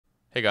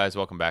Hey guys,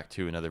 welcome back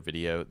to another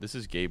video. This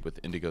is Gabe with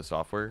Indigo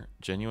Software,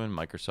 genuine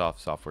Microsoft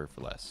software for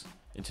less.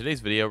 In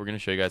today's video, we're going to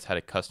show you guys how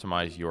to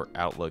customize your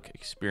Outlook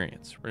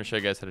experience. We're going to show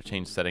you guys how to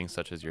change settings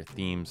such as your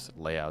themes,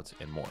 layouts,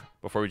 and more.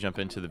 Before we jump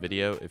into the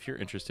video, if you're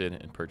interested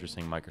in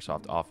purchasing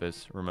Microsoft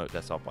Office, remote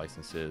desktop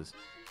licenses,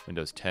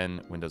 Windows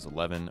 10, Windows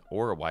 11,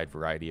 or a wide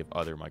variety of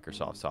other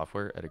Microsoft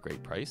software at a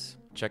great price,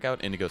 check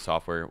out Indigo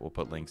Software. We'll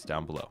put links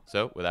down below.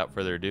 So without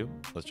further ado,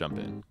 let's jump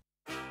in.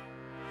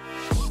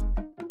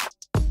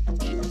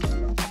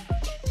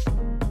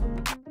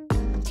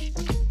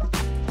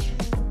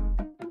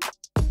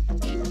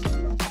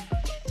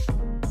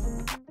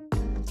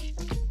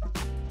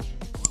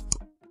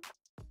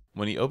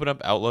 When you open up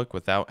Outlook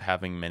without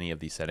having many of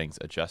these settings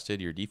adjusted,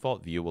 your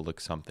default view will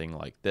look something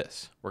like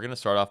this. We're going to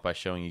start off by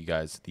showing you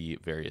guys the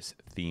various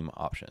theme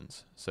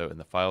options. So in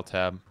the File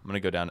tab, I'm going to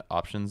go down to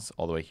Options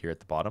all the way here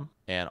at the bottom.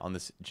 And on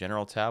this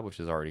General tab, which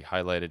is already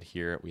highlighted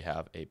here, we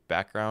have a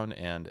background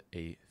and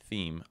a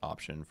theme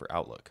option for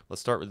Outlook.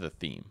 Let's start with the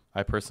theme.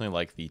 I personally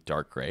like the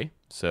dark gray,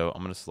 so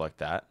I'm going to select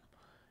that.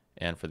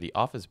 And for the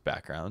Office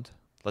background,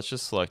 let's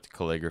just select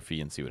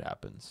calligraphy and see what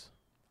happens.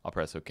 I'll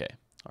press OK.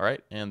 All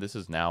right, and this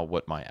is now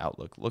what my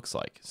Outlook looks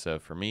like. So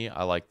for me,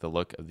 I like the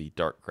look of the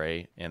dark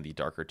gray and the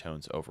darker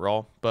tones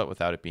overall, but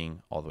without it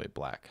being all the way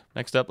black.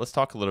 Next up, let's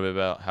talk a little bit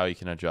about how you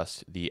can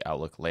adjust the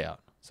Outlook layout.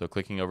 So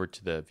clicking over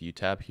to the View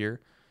tab here,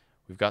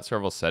 we've got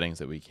several settings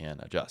that we can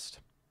adjust.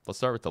 Let's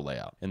start with the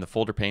layout. In the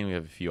folder pane, we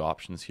have a few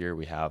options here.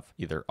 We have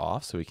either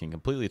off, so we can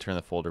completely turn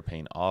the folder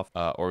pane off,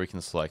 or we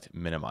can select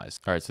minimize.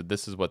 All right, so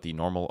this is what the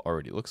normal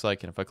already looks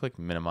like. And if I click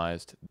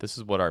minimized, this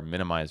is what our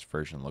minimized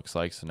version looks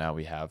like. So now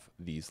we have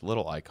these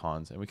little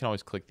icons, and we can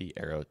always click the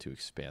arrow to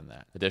expand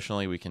that.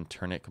 Additionally, we can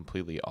turn it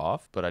completely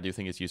off, but I do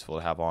think it's useful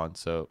to have on.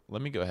 So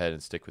let me go ahead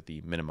and stick with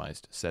the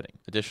minimized setting.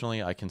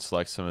 Additionally, I can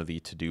select some of the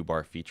to-do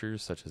bar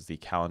features, such as the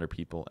calendar,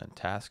 people, and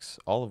tasks,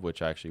 all of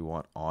which I actually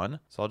want on.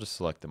 So I'll just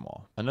select them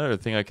all. Another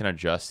thing I can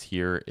adjust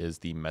here is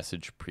the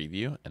message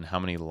preview and how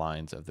many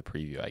lines of the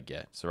preview I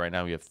get. So right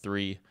now we have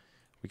 3.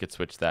 We could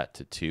switch that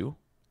to 2,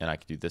 and I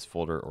could do this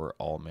folder or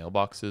all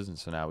mailboxes. And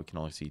so now we can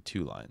only see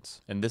 2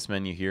 lines. In this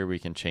menu here, we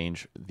can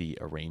change the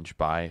arrange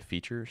by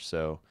feature.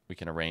 So we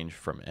can arrange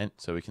from end.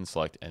 So we can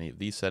select any of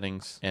these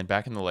settings. And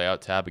back in the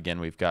layout tab, again,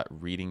 we've got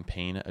reading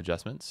pane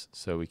adjustments.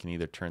 So we can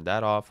either turn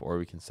that off or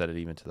we can set it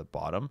even to the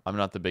bottom. I'm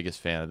not the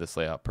biggest fan of this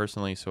layout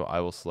personally, so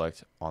I will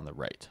select on the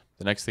right.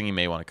 The next thing you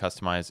may want to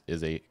customize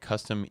is a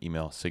custom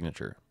email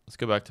signature. Let's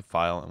go back to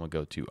File and we'll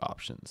go to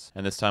Options.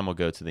 And this time we'll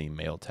go to the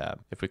Mail tab.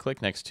 If we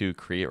click next to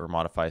Create or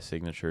Modify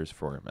Signatures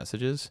for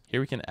Messages,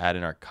 here we can add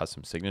in our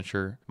custom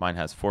signature. Mine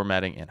has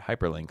formatting and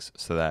hyperlinks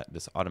so that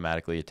this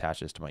automatically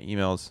attaches to my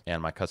emails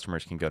and my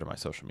customers can go to my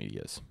social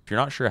medias. If you're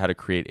not sure how to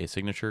create a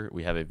signature,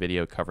 we have a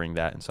video covering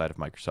that inside of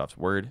Microsoft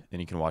Word,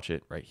 and you can watch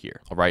it right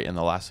here. All right, and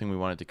the last thing we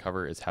wanted to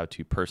cover is how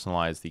to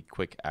personalize the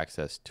quick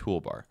access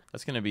toolbar.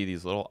 That's going to be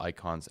these little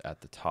icons at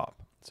the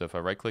top. So if I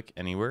right click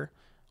anywhere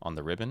on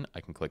the ribbon,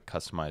 I can click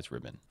Customize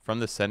Ribbon. From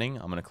the setting,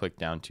 I'm going to click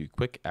down to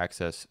Quick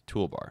Access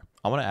Toolbar.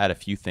 I want to add a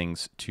few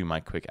things to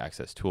my Quick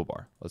Access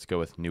Toolbar. Let's go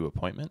with New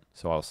Appointment.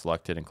 So I'll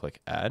select it and click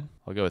Add.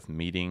 I'll go with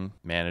Meeting,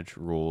 Manage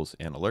Rules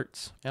and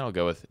Alerts, and I'll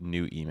go with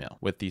New Email.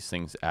 With these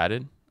things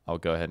added, I'll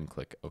go ahead and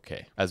click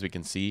OK. As we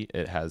can see,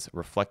 it has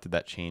reflected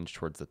that change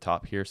towards the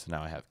top here. So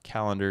now I have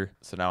Calendar.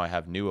 So now I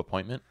have New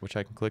Appointment, which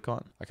I can click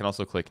on. I can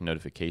also click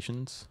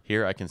Notifications.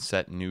 Here I can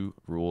set new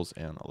rules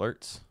and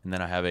alerts. And then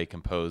I have a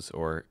compose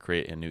or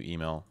create a new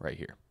email right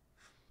here.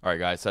 All right,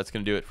 guys, so that's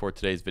going to do it for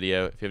today's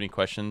video. If you have any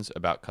questions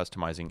about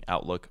customizing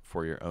Outlook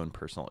for your own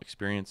personal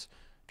experience,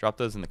 drop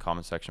those in the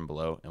comment section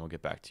below and we'll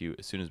get back to you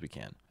as soon as we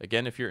can.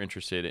 Again, if you're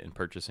interested in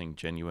purchasing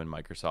genuine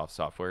Microsoft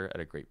software at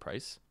a great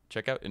price,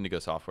 check out Indigo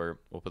Software.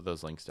 We'll put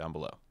those links down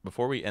below.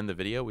 Before we end the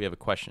video, we have a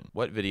question.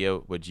 What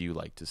video would you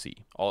like to see?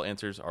 All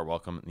answers are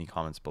welcome in the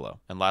comments below.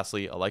 And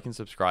lastly, a like and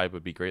subscribe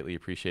would be greatly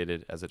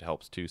appreciated as it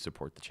helps to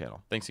support the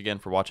channel. Thanks again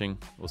for watching.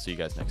 We'll see you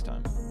guys next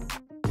time.